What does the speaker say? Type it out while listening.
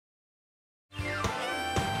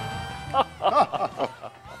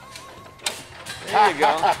There you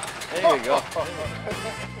go. There you go.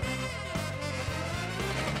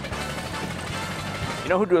 You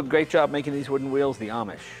know who do a great job making these wooden wheels? The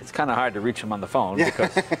Amish. It's kind of hard to reach them on the phone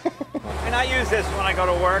because... And I use this when I go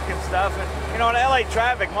to work and stuff. And, you know, in LA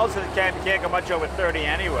traffic, most of the time you can't go much over 30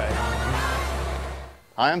 anyway.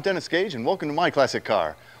 Hi, I'm Dennis Gage, and welcome to My Classic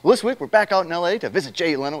Car. Well, this week we're back out in LA to visit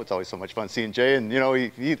Jay Leno. It's always so much fun seeing Jay, and you know,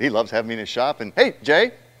 he loves having me in his shop. And hey,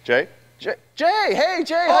 Jay, hey Jay,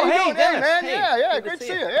 how you doing, Dennis, man? hey, Yeah, great to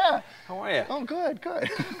see you. Yeah. How are you? Oh, good.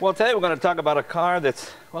 Well, today we're going to talk about a car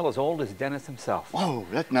that's, well, as old as Dennis himself. Whoa,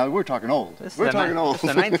 now we're talking old. We're talking old. It's a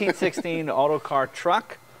 1916 autocar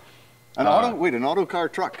truck. An autocar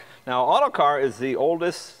truck. Now, autocar is the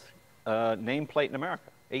oldest nameplate in America,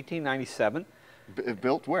 1897.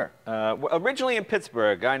 Built where? Originally in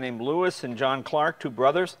Pittsburgh, a guy named Lewis and John Clark, two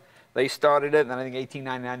brothers. They started it, and then I think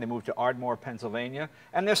 1899 they moved to Ardmore, Pennsylvania.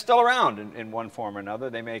 And they're still around in one form or another.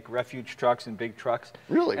 They make refuge trucks and big trucks.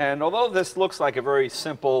 Really? And although this looks like a very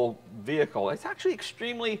simple vehicle, it's actually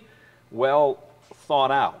extremely well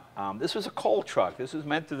thought out. This was a coal truck. This was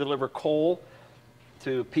meant to deliver coal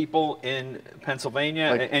to people in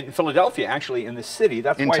Pennsylvania and Philadelphia, actually, in the city.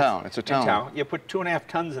 That's in why town. It's a town. In town. You put 2.5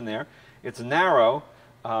 tons in there. It's narrow.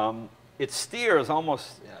 It steers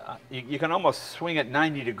almost, you can almost swing it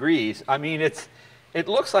 90 degrees. I mean, it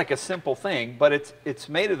looks like a simple thing, but it's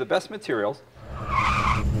made of the best materials.